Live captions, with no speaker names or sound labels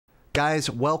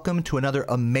Guys, welcome to another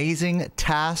amazing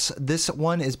TAS. This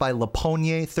one is by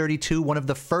Laponier32, one of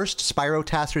the first Spyro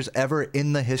tasters ever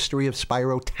in the history of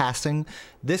Spyro tassing.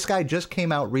 This guy just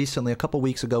came out recently, a couple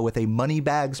weeks ago, with a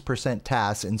Moneybags %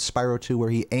 TAS in Spyro 2,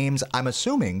 where he aims, I'm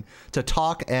assuming, to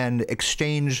talk and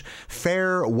exchange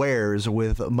fair wares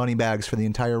with Moneybags for the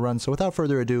entire run. So without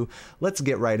further ado, let's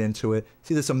get right into it.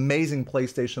 See this amazing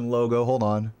PlayStation logo. Hold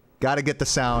on. Gotta get the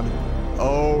sound.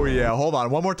 Oh yeah, hold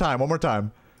on. One more time, one more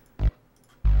time.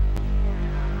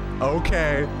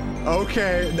 Okay,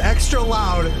 okay, extra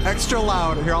loud, extra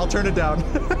loud. Here, I'll turn it down.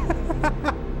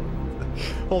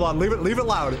 Hold on, leave it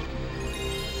loud.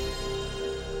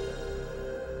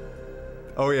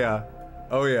 Oh yeah,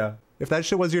 oh yeah. If that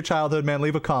shit was your childhood, man,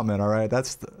 leave a comment, all right?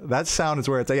 That sound is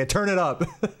where it's at. Yeah, turn it up.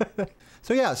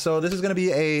 So yeah, so this is gonna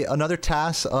be another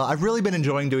TAS. I've really been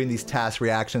enjoying doing these TAS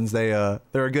reactions. They're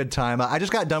a good time. I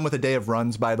just got done with a day of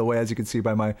runs, by the way, as you can see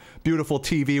by my beautiful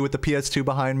TV with the PS2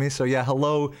 behind me. So yeah,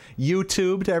 hello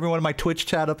YouTube to everyone in my Twitch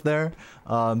chat up there.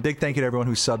 Big thank you to everyone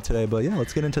who subbed today. But yeah,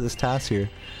 let's get into this TAS here.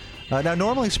 Now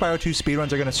normally Spyro 2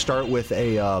 speedruns are gonna start with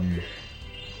a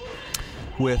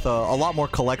lot more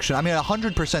collection. I mean,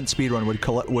 100% speedrun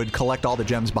would collect all the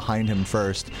gems behind him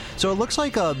first. So it looks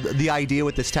like the idea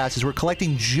with this task is we're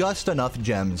collecting just enough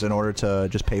gems in order to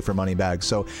just pay for Moneybags.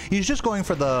 So he's just going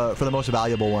for the most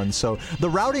valuable ones. So the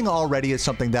routing already is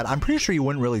something that I'm pretty sure you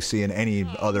wouldn't really see in any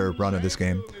other run of this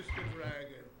game.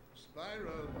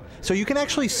 So you can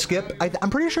actually skip,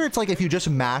 I'm pretty sure it's like if you just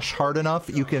mash hard enough,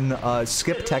 you can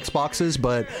skip text boxes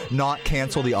but not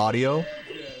cancel the audio.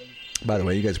 By the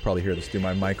way, you guys probably hear this through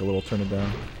my mic a little, turn it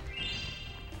down.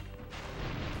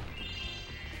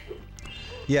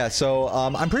 Yeah, so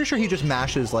I'm pretty sure he just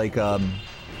mashes like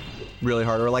really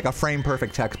hard, or like a frame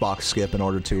perfect text box skip in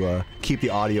order to keep the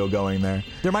audio going there.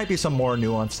 There might be some more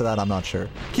nuance to that, I'm not sure.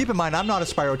 Keep in mind, I'm not a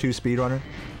Spyro 2 speedrunner.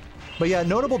 But yeah,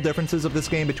 notable differences of this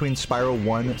game between Spyro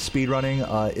 1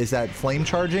 speedrunning is that flame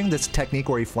charging, this technique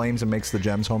where he flames and makes the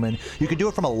gems home in, you can do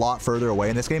it from a lot further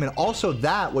away in this game. And also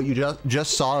that, what you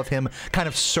just saw of him kind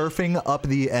of surfing up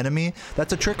the enemy,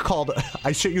 that's a trick called,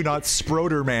 I shit you not,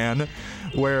 Sproderman,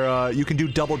 where you can do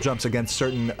double jumps against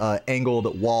certain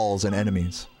angled walls and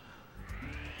enemies.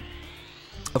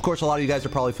 Of course, a lot of you guys are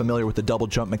probably familiar with the double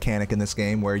jump mechanic in this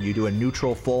game, where you do a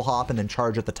neutral full hop and then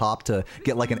charge at the top to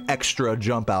get like an extra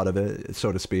jump out of it,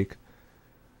 so to speak.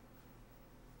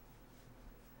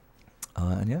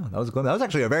 And yeah, that was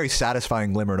actually a very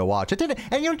satisfying glimmer to watch. It didn't,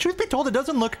 and you know, truth be told, it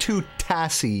doesn't look too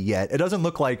tassy yet. It doesn't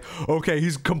look like, okay,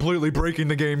 he's completely breaking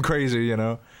the game crazy, you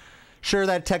know. Sure,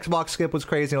 that text box skip was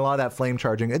crazy and a lot of that flame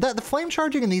charging. The flame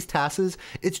charging in these TASes,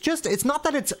 it's not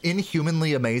that it's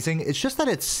inhumanly amazing, it's just that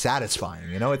it's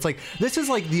satisfying, you know? It's like, this is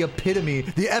like the epitome,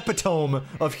 the epitome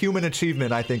of human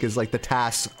achievement, I think, is like the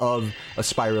TAS of a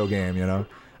Spyro game, you know?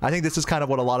 I think this is kind of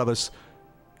what a lot of us,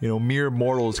 you know, mere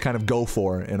mortals kind of go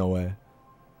for, in a way.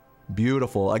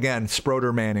 Beautiful. Again,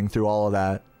 Sproder Manning through all of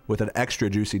that, with an extra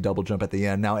juicy double jump at the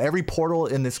end. Now, every portal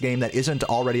in this game that isn't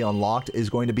already unlocked is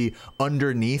going to be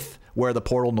underneath where the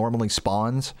portal normally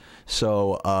spawns.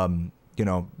 So, you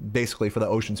know, basically for the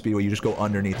Ocean Speedway, you just go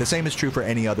underneath. The same is true for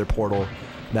any other portal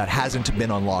that hasn't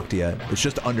been unlocked yet. It's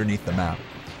just underneath the map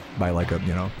by like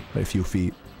a few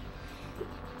feet.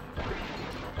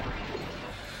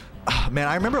 Man,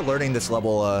 I remember learning this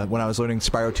level when I was learning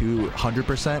Spyro 2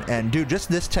 100%, and dude, just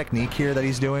this technique here that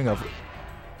he's doing of...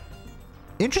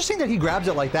 Interesting that he grabs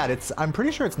it like that. I'm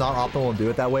pretty sure it's not optimal to do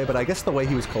it that way, but I guess the way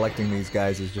he was collecting these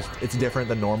guys is just, it's different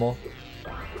than normal.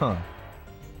 Huh.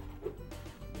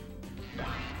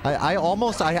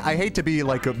 I hate to be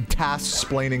like a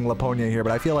TAS-splaining Laponia here,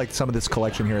 but I feel like some of this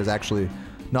collection here is actually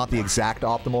not the exact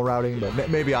optimal routing,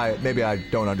 but maybe I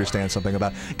don't understand something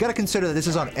about it. Gotta consider that this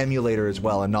is on emulator as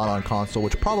well and not on console,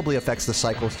 which probably affects the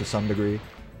cycles to some degree.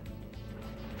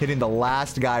 Hitting the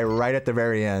last guy right at the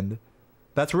very end.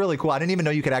 That's really cool. I didn't even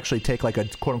know you could actually take like a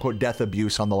quote-unquote death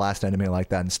abuse on the last enemy like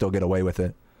that and still get away with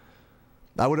it.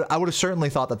 I would have certainly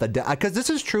thought that because this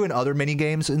is true in other mini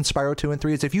games in Spyro 2 and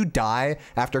 3, is if you die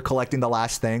after collecting the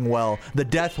last thing, well, the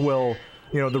death will,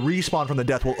 you know, the respawn from the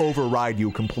death will override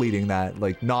you completing that,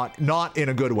 like not in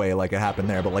a good way like it happened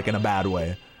there, but like in a bad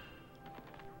way.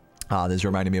 This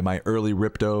reminded me of my early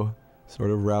Ripto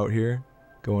sort of route here,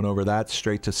 going over that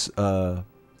straight to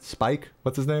Spike?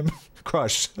 What's his name?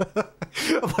 Crush.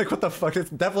 I'm like, what the fuck? It's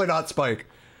definitely not Spike.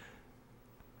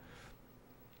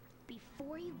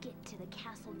 Before you get to the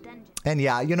castle dungeon. And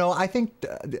yeah, you know, I think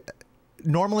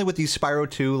normally with these Spyro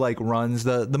 2 like runs,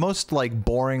 the most like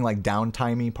boring, like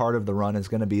downtimey part of the run is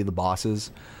going to be the bosses.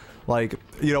 Like,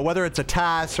 you know, whether it's a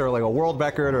TAS or like a world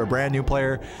record or a brand new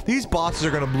player, these bosses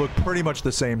are gonna look pretty much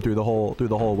the same through the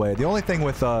whole way. The only thing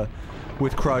with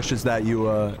Crush is that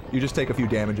you just take a few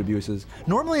damage abuses.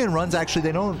 Normally in runs, actually,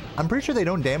 they don't. I'm pretty sure they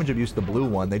don't damage abuse the blue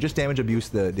one. They just damage abuse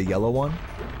the yellow one.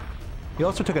 He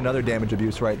also took another damage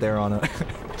abuse right there on a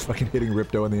fucking hitting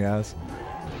Ripto in the ass.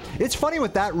 It's funny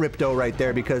with that Ripto right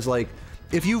there because like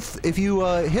if you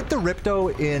hit the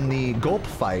Ripto in the gulp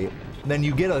fight, then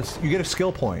you get a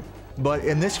skill point. But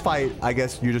in this fight, I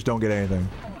guess you just don't get anything.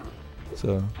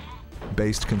 So,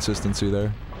 based consistency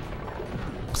there.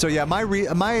 So yeah,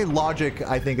 my logic,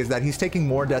 I think, is that he's taking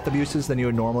more death abuses than you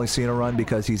would normally see in a run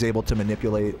because he's able to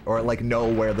manipulate or like know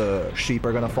where the sheep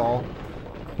are gonna fall.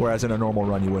 Whereas in a normal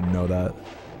run, you wouldn't know that.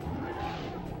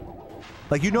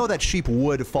 Like, you know that sheep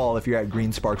would fall if you're at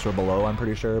green sparks or below, I'm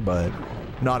pretty sure, but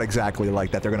not exactly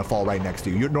like that they're gonna fall right next to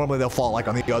you. Normally they'll fall like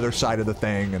on the other side of the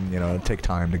thing and, you know, it'd take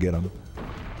time to get them.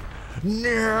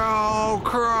 No,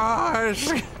 Crush!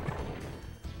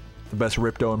 The best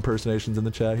Ripto impersonations in the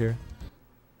chat here.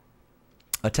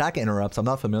 Attack interrupts, I'm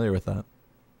not familiar with that.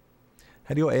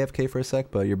 Had to go AFK for a sec,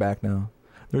 but you're back now.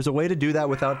 There's a way to do that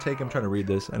without taking... I'm trying to read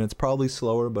this, and it's probably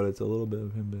slower, but it's a little bit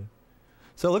of him.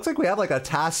 So it looks like we have like a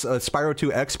TAS, Spyro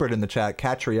 2 expert in the chat,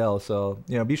 Catriel. So,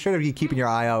 you know, be sure to be keeping your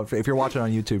eye out if you're watching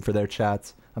on YouTube for their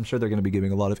chats. I'm sure they're going to be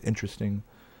giving a lot of interesting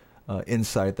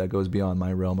insight that goes beyond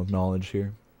my realm of knowledge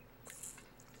here.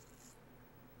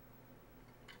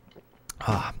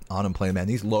 On and play, man.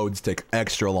 These loads take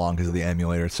extra long because of the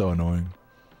emulator. It's so annoying.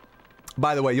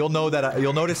 By the way, you'll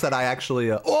notice that I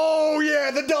actually, oh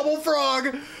yeah, the double frog!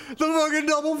 The fucking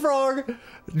double frog!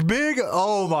 Big,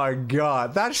 oh my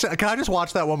god. Can I just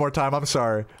watch that one more time? I'm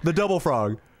sorry. The double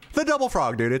frog. The double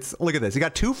frog, dude. Look at this. You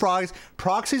got two frogs,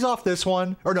 proxies off this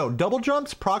one, or no, double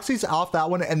jumps, proxies off that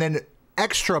one, and then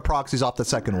extra proxies off the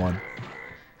second one.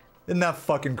 Isn't that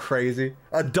fucking crazy?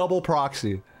 A double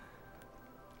proxy.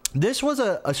 This was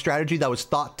a strategy that was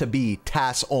thought to be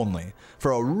TAS only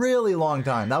for a really long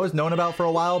time. That was known about for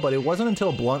a while, but it wasn't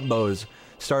until Blunt Bows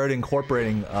started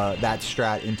incorporating that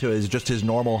strat into his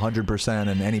normal 100%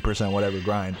 and any percent whatever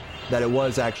grind that it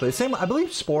was actually the same. I believe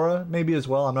Spora maybe as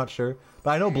well. I'm not sure,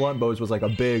 but I know Blunt Bows was like a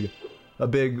big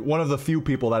one of the few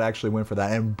people that actually went for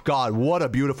that. And God, what a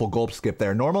beautiful gulp skip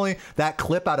there. Normally that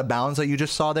clip out of bounds that you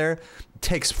just saw there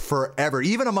takes forever,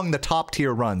 even among the top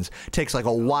tier runs. Takes like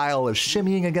a while of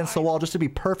shimmying against the wall just to be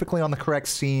perfectly on the correct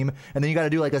seam, and then you got to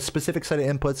do like a specific set of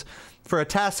inputs. For a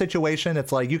TAS situation,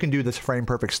 it's like you can do this frame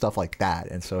perfect stuff like that,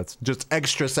 and so it's just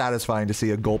extra satisfying to see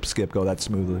a gulp skip go that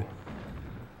smoothly.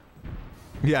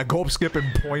 Yeah, gulp skip in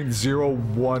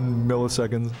 0.01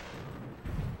 milliseconds.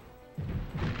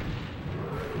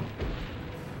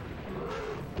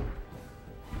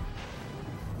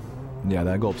 Yeah,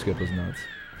 that gulp skip was nuts.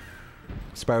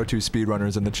 Spyro 2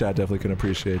 speedrunners in the chat definitely can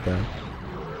appreciate that.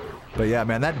 But yeah,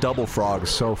 man, that double frog is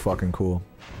so fucking cool.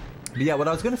 But yeah, what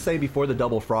I was gonna say before the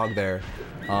double frog there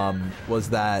was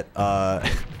that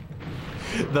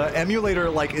the emulator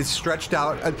like is stretched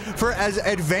out for as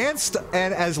advanced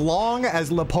and as long as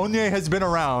Lapogne has been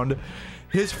around.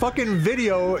 His fucking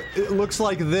video, it looks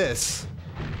like this.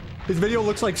 His video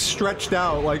looks like stretched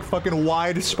out, like fucking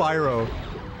wide Spyro.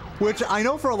 Which I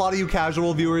know for a lot of you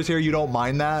casual viewers here, you don't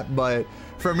mind that, but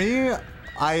for me,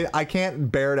 I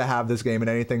can't bear to have this game in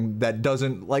anything that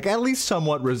doesn't, like, at least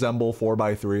somewhat resemble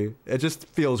 4x3. It just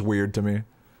feels weird to me.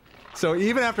 So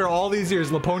even after all these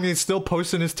years, Lapogne is still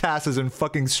posting his TASes in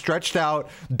fucking stretched out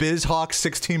BizHawk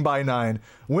 16x9.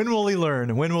 When will he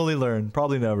learn? When will he learn?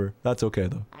 Probably never. That's okay,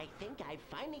 though. I think I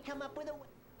finally come up with a...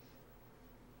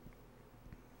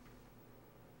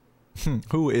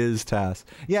 Who is TAS?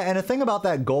 Yeah, and a thing about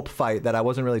that gulp fight that I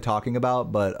wasn't really talking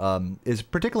about, but is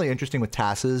particularly interesting with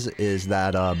TASes is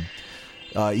that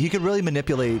you can really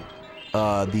manipulate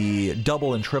the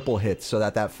double and triple hits so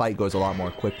that that fight goes a lot more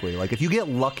quickly. Like if you get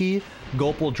lucky,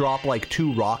 Gulp will drop like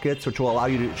 2 rockets, which will allow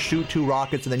you to shoot 2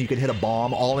 rockets, and then you can hit a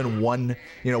bomb all in one,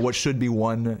 you know, what should be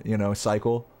one, you know,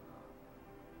 cycle.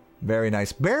 Very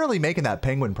nice. Barely making that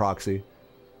penguin proxy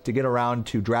to get around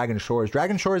to Dragon Shores.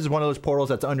 Dragon Shores is one of those portals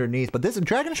that's underneath, but this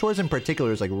Dragon Shores in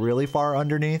particular is like really far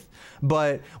underneath.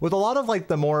 But with a lot of like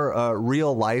the more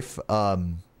real life, how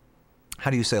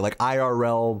do you say, like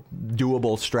IRL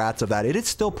doable strats of that, it is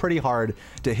still pretty hard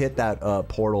to hit that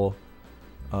portal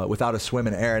without a swim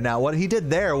in air. Now, what he did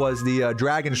there was the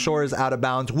Dragon Shores out of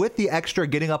bounds with the extra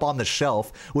getting up on the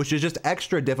shelf, which is just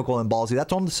extra difficult and ballsy.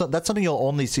 That's something you'll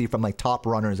only see from like top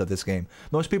runners of this game.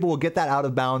 Most people will get that out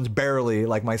of bounds barely,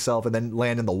 like myself, and then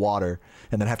land in the water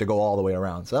and then have to go all the way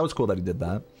around. So that was cool that he did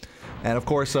that. And of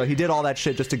course, he did all that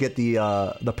shit just to get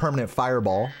the permanent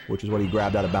fireball, which is what he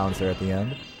grabbed out of bounds there at the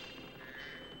end.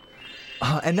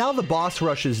 And now the boss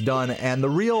rush is done, and the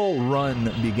real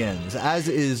run begins, as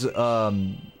is,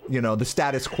 you know, the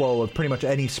status quo of pretty much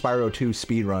any Spyro 2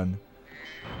 speedrun.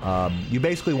 You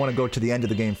basically want to go to the end of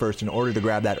the game first in order to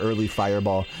grab that early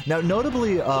fireball. Now,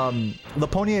 notably,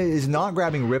 Laponia is not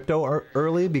grabbing Ripto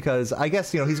early because I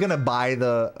guess, you know, he's going to buy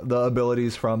the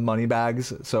abilities from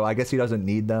Moneybags, so I guess he doesn't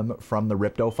need them from the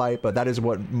Ripto fight, but that is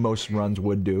what most runs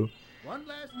would do.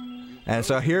 And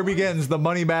so here begins the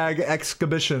Moneybag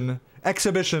exhibition.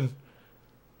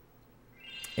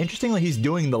 Interestingly, he's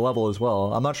doing the level as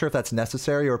well. I'm not sure if that's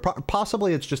necessary, or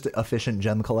possibly it's just efficient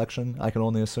gem collection, I can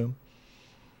only assume.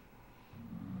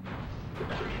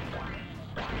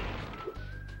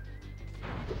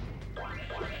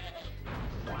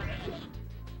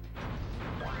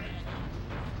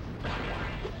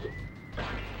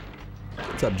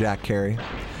 What's up, Jack Carey?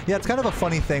 Yeah, it's kind of a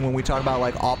funny thing when we talk about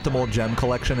like optimal gem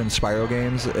collection in Spyro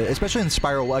games, especially in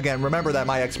Spyro. Again, remember that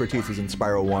my expertise is in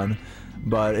Spyro 1,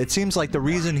 but it seems like the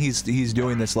reason he's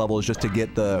doing this level is just to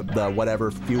get the whatever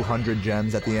few hundred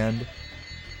gems at the end.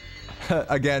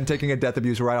 Again, taking a death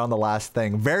abuse right on the last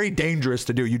thing. Very dangerous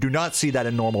to do. You do not see that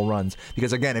in normal runs,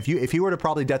 because again, if you were to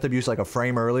probably death abuse like a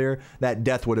frame earlier, that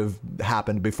death would have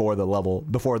happened before the level,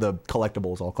 before the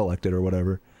collectibles all collected or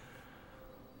whatever.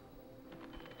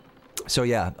 So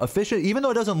yeah, efficient, even though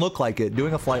it doesn't look like it,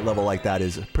 doing a flight level like that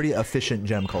is pretty efficient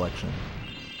gem collection.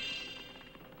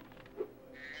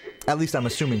 At least I'm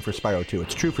assuming for Spyro 2.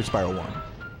 It's true for Spyro 1.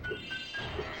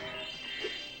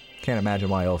 Can't imagine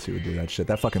why else he would do that shit.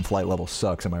 That fucking flight level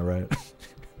sucks, am I right?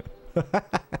 That's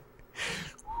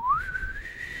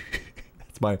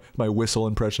my whistle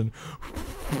impression.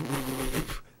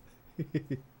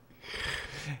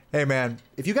 Hey man,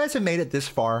 if you guys have made it this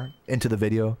far into the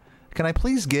video, can I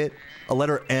please get a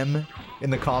letter M in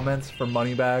the comments for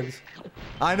Moneybags?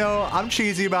 I know, I'm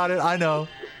cheesy about it, I know.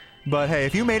 But hey,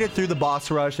 if you made it through the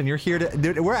boss rush and you're here to...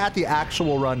 Dude, we're at the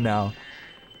actual run now.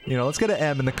 You know, let's get an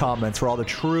M in the comments for all the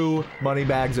true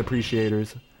Moneybags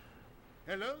appreciators.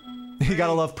 Hello? You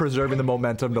gotta love preserving the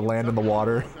momentum to land in the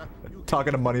water.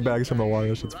 Talking to Moneybags from the water,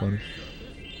 that shit's funny.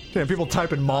 Damn, people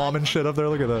typing mom and shit up there.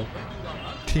 Look at the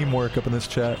teamwork up in this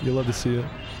chat. You love to see it.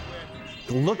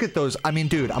 Look at those. I mean,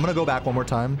 dude, I'm gonna go back one more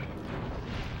time.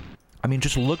 I mean,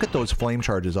 just look at those flame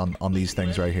charges on these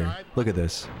things right here. Look at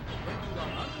this.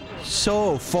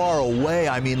 So far away.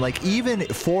 I mean, like, even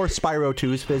for Spyro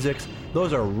 2's physics,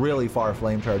 those are really far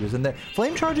flame charges. And the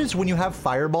flame charges, when you have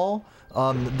Fireball,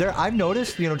 I've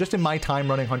noticed, you know, just in my time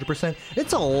running 100%,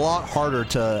 it's a lot harder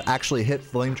to actually hit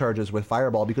flame charges with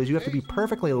Fireball because you have to be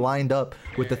perfectly lined up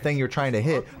with the thing you're trying to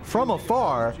hit from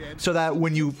afar so that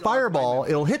when you Fireball,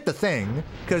 it'll hit the thing.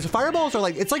 Because Fireballs are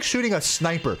like, it's like shooting a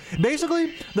sniper.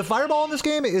 Basically, the Fireball in this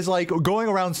game is like going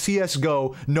around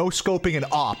CSGO, no-scoping an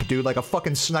op, dude, like a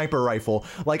fucking sniper rifle.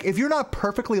 Like, if you're not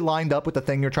perfectly lined up with the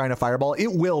thing you're trying to Fireball, it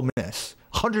will miss.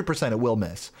 100% it will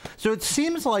miss. So it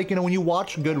seems like, you know, when you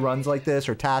watch good runs like this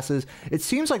or TASs, it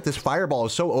seems like this Fireball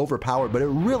is so overpowered, but it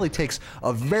really takes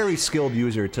a very skilled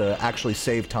user to actually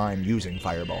save time using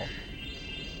Fireball.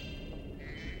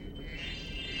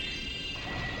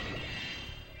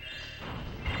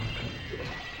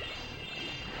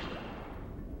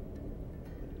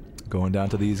 Going down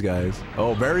to these guys.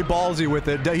 Oh, very ballsy with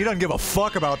it. He doesn't give a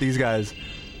fuck about these guys.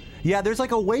 Yeah, there's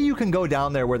like a way you can go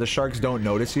down there where the sharks don't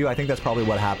notice you. I think that's probably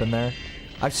what happened there.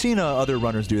 I've seen other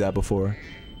runners do that before.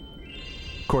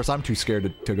 Of course, I'm too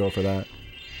scared to go for that.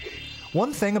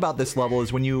 One thing about this level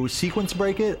is when you sequence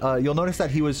break it, you'll notice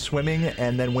that he was swimming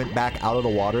and then went back out of the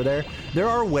water there. There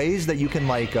are ways that you can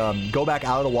like go back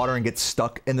out of the water and get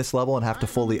stuck in this level and have to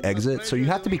fully exit. So you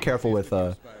have to be careful with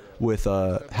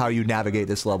how you navigate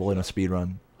this level in a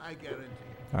speedrun.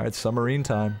 Alright, submarine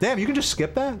time. Damn, you can just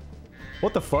skip that?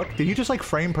 What the fuck? Did he just like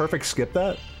frame perfect skip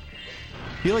that?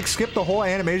 He like skipped the whole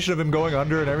animation of him going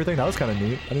under and everything? That was kind of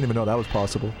neat. I didn't even know that was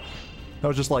possible. That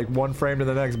was just like one frame to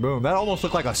the next, boom. That almost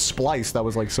looked like a splice that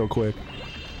was like so quick.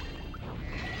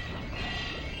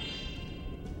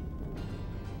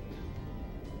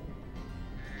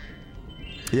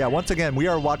 Yeah, once again, we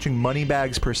are watching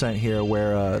Moneybags % here,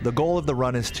 where the goal of the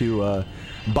run is to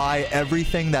buy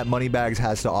everything that Moneybags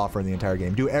has to offer in the entire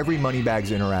game. Do every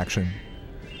Moneybags interaction.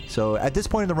 So at this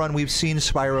point in the run, we've seen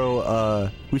Spyro,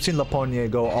 we've seen Laponia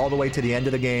go all the way to the end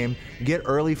of the game, get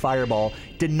early Fireball,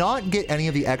 did not get any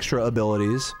of the extra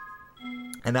abilities,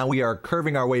 and now we are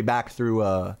curving our way back through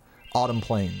Autumn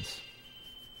Plains.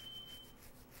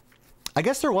 I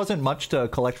guess there wasn't much to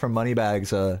collect from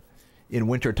Moneybags in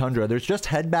Winter Tundra. There's just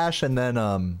Head Bash and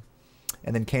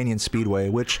then Canyon Speedway,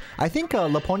 which I think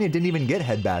Laponia didn't even get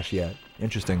Head Bash yet,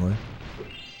 interestingly.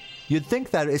 You'd think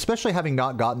that, especially having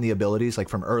not gotten the abilities like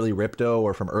from early Ripto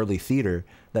or from early Theater,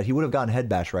 that he would have gotten Head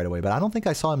Bash right away, but I don't think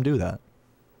I saw him do that.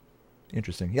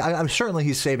 Interesting. Yeah, I'm certainly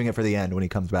he's saving it for the end when he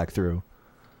comes back through.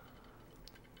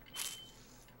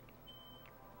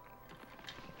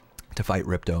 To fight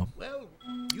Ripto.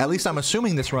 At least I'm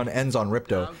assuming this run ends on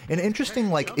Ripto. An interesting,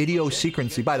 like,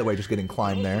 idiosyncrasy. By the way, just getting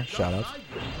climbed there. Shout out.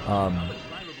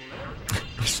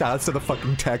 Shout outs to the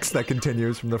fucking text that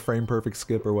continues from the frame perfect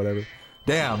skip or whatever.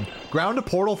 Damn. Ground to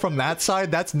portal from that side?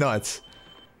 That's nuts.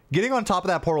 Getting on top of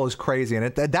that portal is crazy,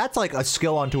 and that's like a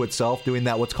skill unto itself, doing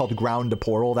that what's called ground to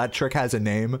portal. That trick has a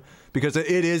name, because it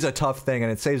is a tough thing,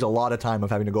 and it saves a lot of time of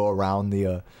having to go around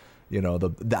the, you know,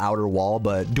 the outer wall.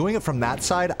 But doing it from that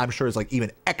side, I'm sure is like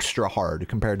even extra hard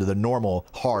compared to the normal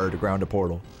hard ground to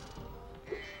portal.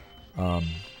 Yeah,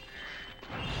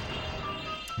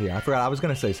 I forgot. I was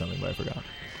gonna say something, but I forgot.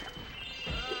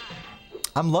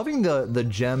 I'm loving the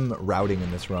gem routing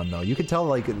in this run, though. You can tell,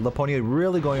 like, Laponia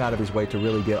really going out of his way to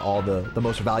really get all the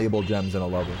most valuable gems in a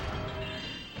level.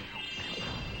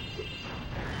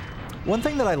 One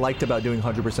thing that I liked about doing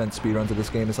 100% speedruns of this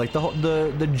game is, like,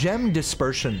 the gem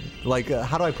dispersion. Like,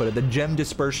 how do I put it? The gem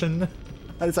dispersion?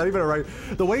 It's not even right.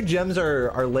 The way gems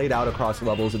are laid out across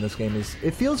levels in this game is,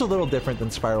 it feels a little different than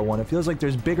Spyro 1. It feels like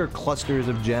there's bigger clusters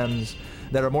of gems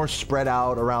that are more spread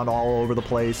out around all over the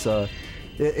place.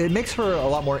 It makes for a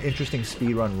lot more interesting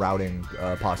speedrun routing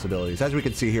possibilities. As we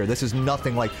can see here, this is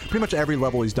nothing like... Pretty much every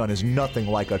level he's done is nothing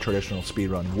like a traditional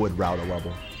speedrun would route a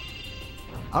level.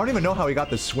 I don't even know how he got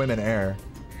the swim in air.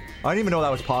 I didn't even know that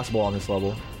was possible on this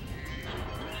level.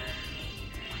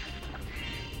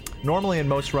 Normally in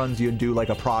most runs you'd do like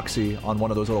a proxy on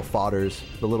one of those little fodders.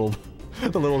 The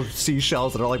little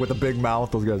seashells that are like with a big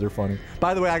mouth. Those guys are funny.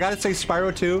 By the way, I gotta say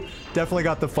Spyro 2 definitely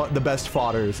got the best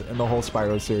fodders in the whole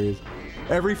Spyro series.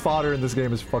 Every fodder in this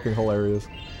game is fucking hilarious.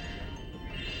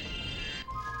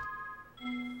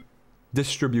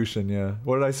 Distribution, yeah.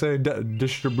 What did I say?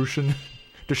 Distribution?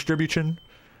 Distribution?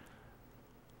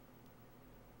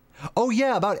 Oh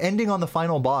yeah, about ending on the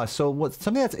final boss. So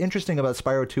something that's interesting about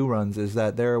Spyro 2 runs is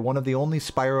that they're one of the only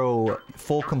Spyro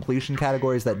full completion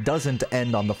categories that doesn't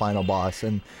end on the final boss.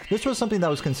 And this was something that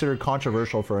was considered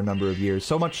controversial for a number of years.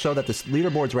 So much so that the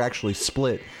leaderboards were actually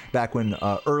split back when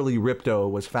early Ripto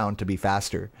was found to be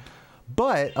faster.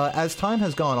 But as time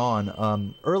has gone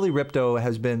on, early Ripto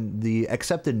has been the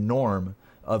accepted norm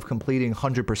of completing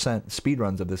 100%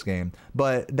 speedruns of this game,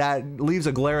 but that leaves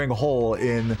a glaring hole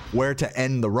in where to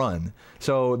end the run.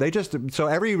 So every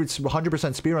 100%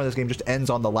 speedrun of this game just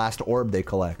ends on the last orb they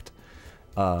collect,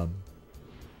 not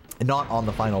on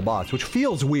the final boss, which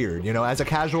feels weird. You know, as a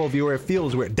casual viewer, it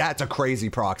feels weird. That's a crazy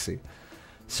proxy.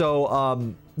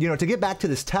 So you know, to get back to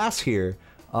this task here,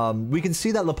 we can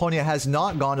see that Laponia has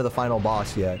not gone to the final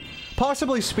boss yet.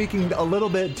 Possibly speaking a little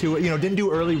bit to, you know, didn't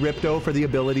do early Ripto for the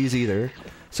abilities either.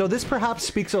 So this perhaps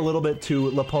speaks a little bit to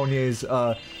Laponia's,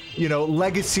 you know,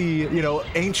 legacy, you know,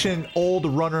 ancient old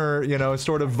runner, you know,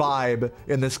 sort of vibe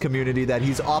in this community, that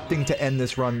he's opting to end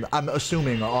this run, I'm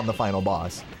assuming, on the final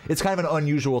boss. It's kind of an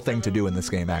unusual thing to do in this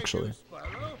game, actually.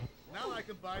 Now I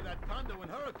can buy that condo in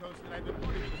Hurricane that I've been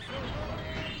wanting for so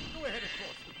long. Go ahead and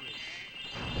cross the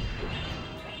bridge.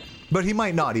 But he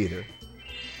might not either.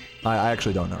 I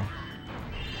actually don't know.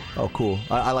 Oh, cool.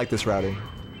 I like this routing.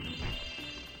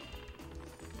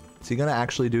 Is he gonna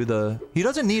actually do the... He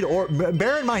doesn't need orbs.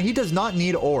 Bear in mind, he does not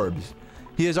need orbs.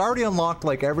 He has already unlocked,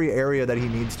 like, every area that he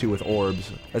needs to with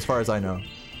orbs, as far as I know.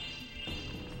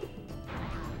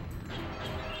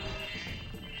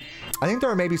 I think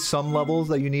there are maybe some levels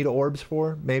that you need orbs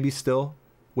for, maybe still,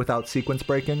 without sequence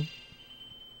breaking.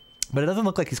 But it doesn't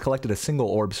look like he's collected a single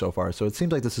orb so far, so it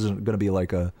seems like this isn't gonna be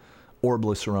like a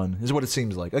orbless run, is what it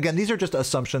seems like. Again, these are just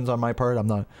assumptions on my part.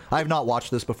 I have not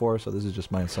watched this before, so this is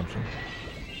just my assumption.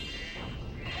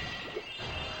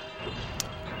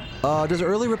 Does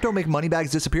early Ripto make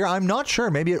Moneybags disappear? I'm not sure.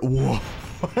 Maybe it... What?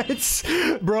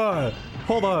 Bruh.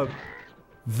 Hold up.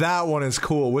 That one is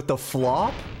cool. With the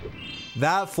flop?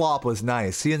 That flop was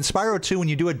nice. See, in Spyro 2, when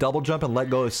you do a double jump and let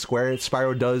go of square,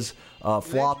 Spyro does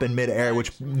flop in midair,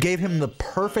 which gave him the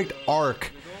perfect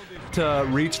arc to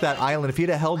reach that island. If he'd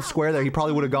have held square there, he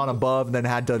probably would have gone above and then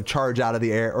had to charge out of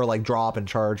the air, or like drop and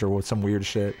charge, or some weird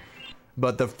shit.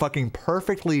 But the fucking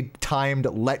perfectly timed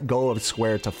let go of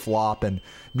square to flop and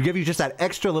give you just that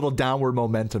extra little downward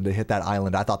momentum to hit that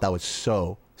island. I thought that was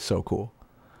so, so cool.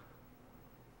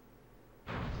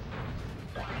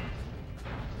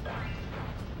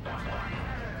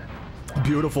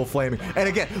 Beautiful flaming. And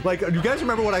again, like, you guys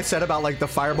remember what I said about, like, the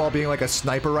fireball being like a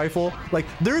sniper rifle? Like,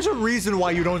 there's a reason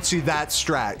why you don't see that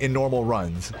strat in normal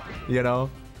runs, you know?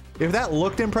 If that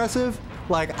looked impressive,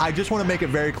 Like, I just want to make it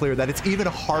very clear that it's even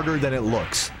harder than it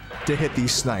looks to hit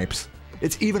these snipes.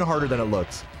 It's even harder than it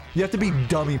looks. You have to be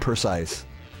dummy precise.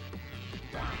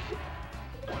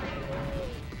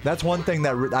 That's one thing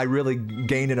that I really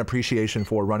gained an appreciation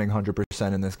for running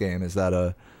 100% in this game is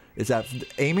that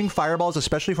aiming fireballs,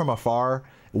 especially from afar,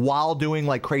 while doing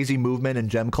like crazy movement and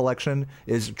gem collection,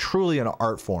 is truly an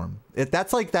art form.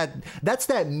 That's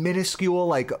that minuscule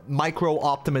like micro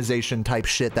optimization type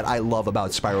shit that I love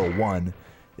about Spyro 1,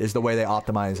 is the way they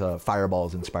optimize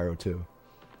fireballs in Spyro 2.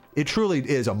 It truly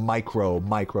is a micro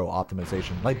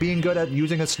optimization, like being good at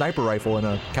using a sniper rifle in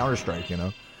a Counter-Strike. You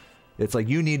know, it's like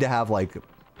you need to have like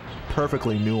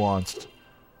perfectly nuanced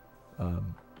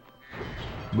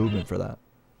movement for that.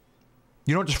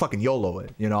 You don't just fucking YOLO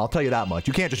it, you know, I'll tell you that much.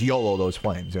 You can't just YOLO those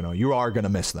flames, you know. You are gonna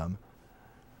miss them.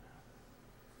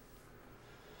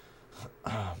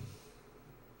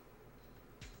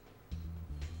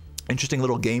 Interesting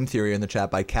little game theory in the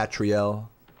chat by Catriel.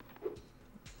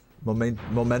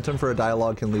 Momentum for a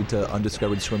dialogue can lead to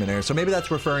undiscovered swim in air. So maybe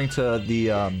that's referring to the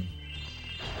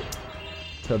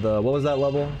what was that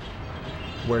level?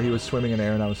 Where he was swimming in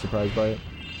air and I was surprised by it.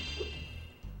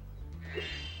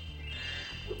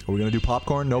 Are we gonna do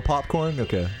popcorn? No popcorn?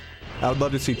 Okay. I would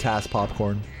love to see TAS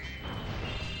popcorn.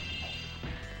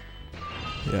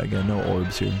 Yeah, again, no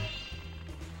orbs here.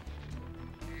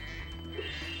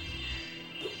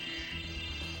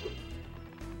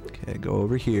 Okay, go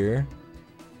over here.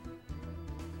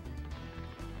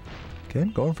 Okay,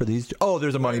 going for these. Oh,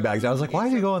 there's a Moneybags. I was like, why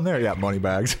is he going there? Yeah,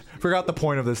 Moneybags. Forgot the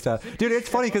point of this tab. Dude, it's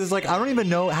funny because it's like, I don't even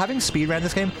know, having speedran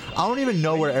this game, I don't even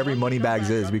know where every Moneybags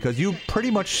is because you pretty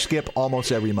much skip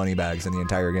almost every Moneybags in the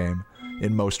entire game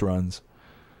in most runs.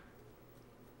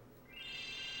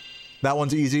 That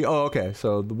one's easy. Oh, okay.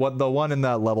 So the one in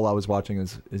that level I was watching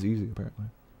is easy apparently.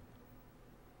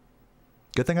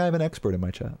 Good thing I have an expert in my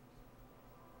chat.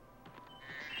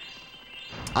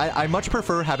 I much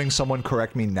prefer having someone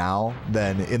correct me now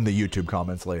than in the YouTube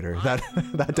comments later.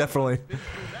 That definitely,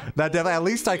 at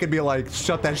least I could be like,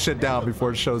 shut that shit down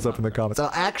before it shows up in the comments. Oh,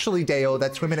 actually, Dayo,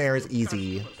 that swim in air is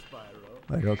easy.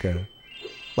 Like, okay.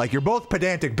 Like, you're both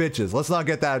pedantic bitches. Let's not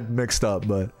get that mixed up,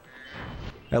 but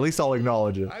at least I'll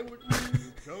acknowledge it. I would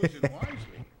chosen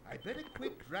wisely. I bet a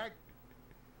quick drag.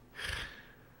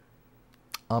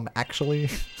 Actually,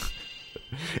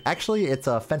 it's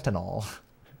fentanyl.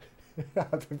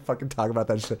 I've been fucking talking about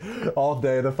that shit all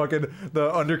day.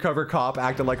 The undercover cop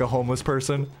acted like a homeless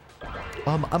person.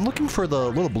 I'm looking for the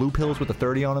little blue pills with the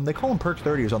 30 on them. They call them perk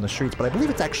 30s on the streets, but I believe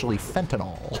it's actually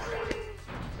fentanyl.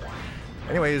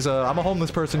 Anyways, I'm a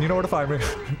homeless person. You know where to find me.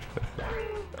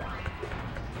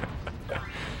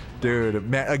 Dude,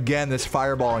 man, again, this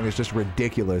fireballing is just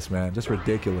ridiculous, man. Just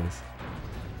ridiculous.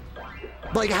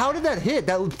 Like, how did that hit?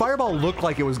 That fireball looked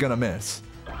like it was gonna miss.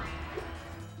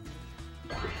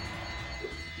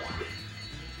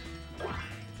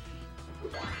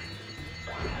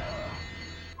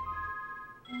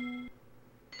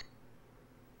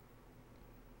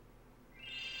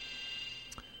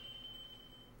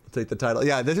 Take the title.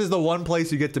 Yeah, this is the one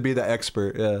place you get to be the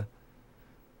expert. Yeah.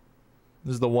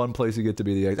 This is the one place you get to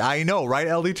be the expert. I know, right,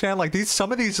 LD Chan? Like,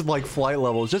 some of these, like, flight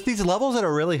levels, just these levels that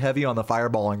are really heavy on the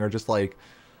fireballing are just, like...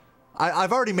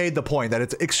 I've already made the point that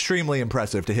it's extremely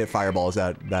impressive to hit fireballs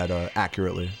that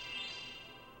accurately.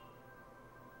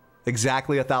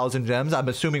 Exactly 1,000 gems. I'm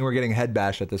assuming we're getting head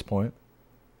bashed at this point.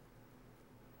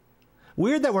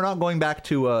 Weird that we're not going back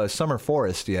to Summer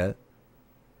Forest yet.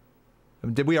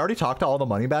 Did we already talk to all the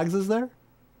Moneybags there?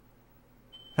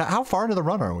 How far into the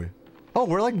run are we? Oh,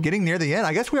 we're like getting near the end.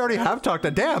 I guess we already have talked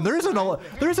to... Damn, there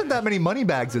isn't that many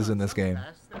Moneybags in this game.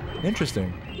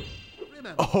 Interesting.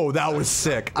 Oh, that was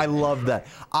sick. I love that.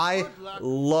 I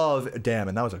love... Damn,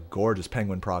 and that was a gorgeous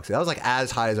penguin proxy. That was like as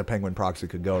high as a penguin proxy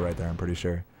could go right there, I'm pretty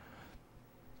sure.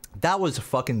 That was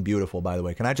fucking beautiful, by the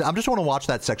way. I just want to watch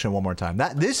that section one more time.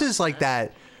 This is like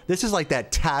that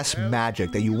TAS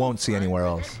magic that you won't see anywhere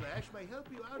else.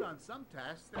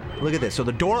 Look at this. So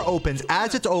the door opens.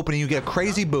 As it's opening, you get a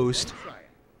crazy boost.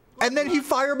 And then he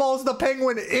fireballs the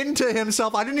penguin into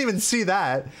himself. I didn't even see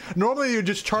that. Normally you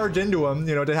just charge into him,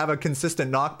 you know, to have a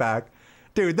consistent knockback.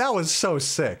 Dude, that was so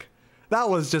sick. That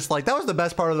was just like, that was the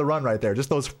best part of the run right there. Just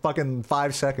those fucking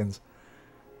 5 seconds.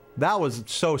 That was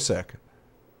so sick.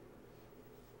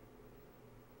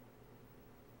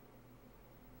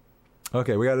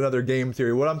 Okay, we got another game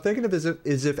theory. What I'm thinking of is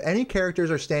if any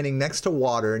characters are standing next to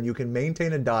water and you can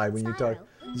maintain a dive when you talk.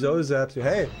 Zozeps,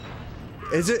 hey.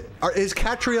 Is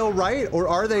Catriel right or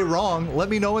are they wrong? Let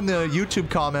me know in the YouTube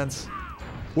comments.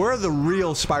 Where are the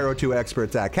real Spyro 2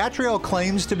 experts at? Catriel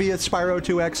claims to be a Spyro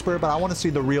 2 expert, but I want to see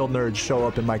the real nerds show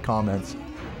up in my comments.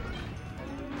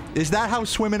 Is that how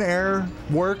swim in air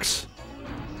works?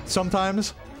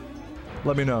 Sometimes?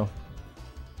 Let me know.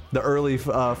 The early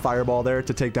fireball there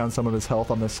to take down some of his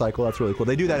health on this cycle. That's really cool.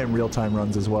 They do that in real-time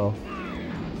runs as well.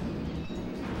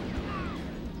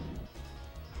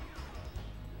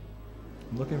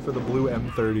 I'm looking for the blue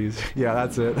M30s. Yeah,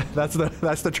 that's it.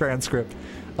 That's the transcript.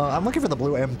 I'm looking for the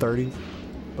blue M30s.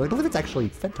 I believe it's actually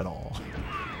fentanyl.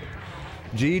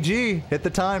 GG. Hit the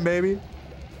time, baby.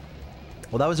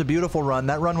 Well, that was a beautiful run.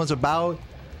 That run was about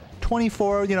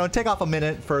 24, you know, take off a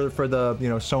minute for the, you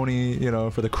know, Sony, you know,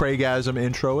 for the Craigasm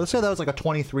intro. Let's say that was like a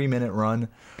 23-minute run.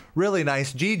 Really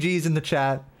nice. GG's in the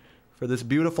chat for this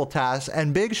beautiful TAS.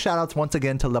 And big shout-outs once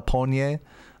again to Laponier,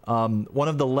 one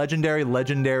of the legendary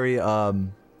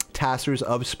TASers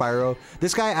of Spyro.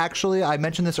 This guy actually, I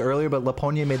mentioned this earlier, but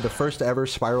Laponier made the first ever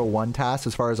Spyro 1 TAS,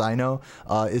 as far as I know.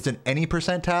 It's an any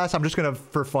percent TAS. I'm just going to,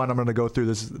 for fun, I'm going to go through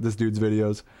this dude's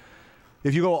videos.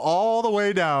 If you go all the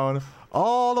way down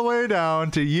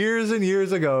to years and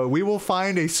years ago, we will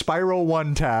find a Spyro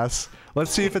 1 TAS.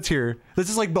 Let's see if it's here. This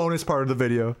is like bonus part of the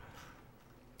video.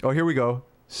 Oh, here we go.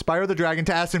 Spyro the Dragon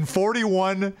TAS in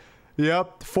 41,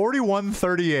 yep,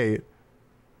 41:38.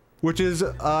 Which is,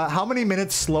 how many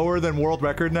minutes slower than world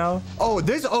record now? Oh,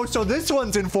 so this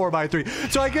one's in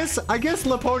 4x3. So I guess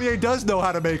Laponier does know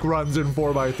how to make runs in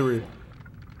 4x3.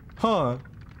 Huh.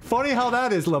 Funny how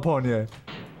that is, Laponier.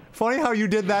 Funny how you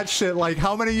did that shit like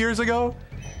how many years ago?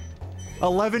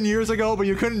 11 years ago, but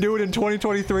you couldn't do it in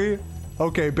 2023?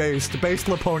 Okay, based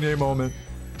Laponier moment.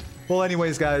 Well,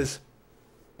 anyways, guys,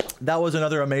 that was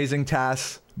another amazing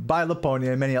TAS by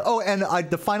Laponier. Oh, and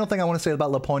the final thing I want to say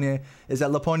about Laponier is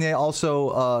that Laponier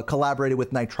also collaborated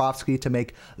with Nitrovsky to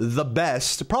make the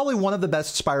best, probably one of the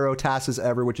best Spyro TASes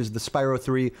ever, which is the Spyro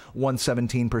 3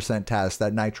 117% TAS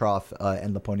that Nitrof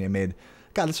and Laponier made.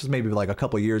 God, this was maybe like a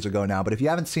couple years ago now, but if you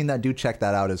haven't seen that, do check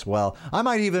that out as well. I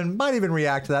might even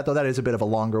react to that, though that is a bit of a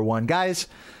longer one. Guys,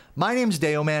 my name's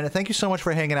Dayoman. Thank you so much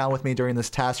for hanging out with me during this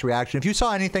TAS reaction. If you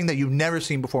saw anything that you've never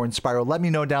seen before in Spyro, let me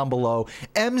know down below.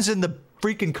 M's in the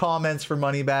freaking comments for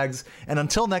Moneybags. And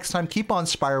until next time, keep on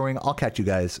spiraling. I'll catch you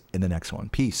guys in the next one.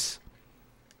 Peace.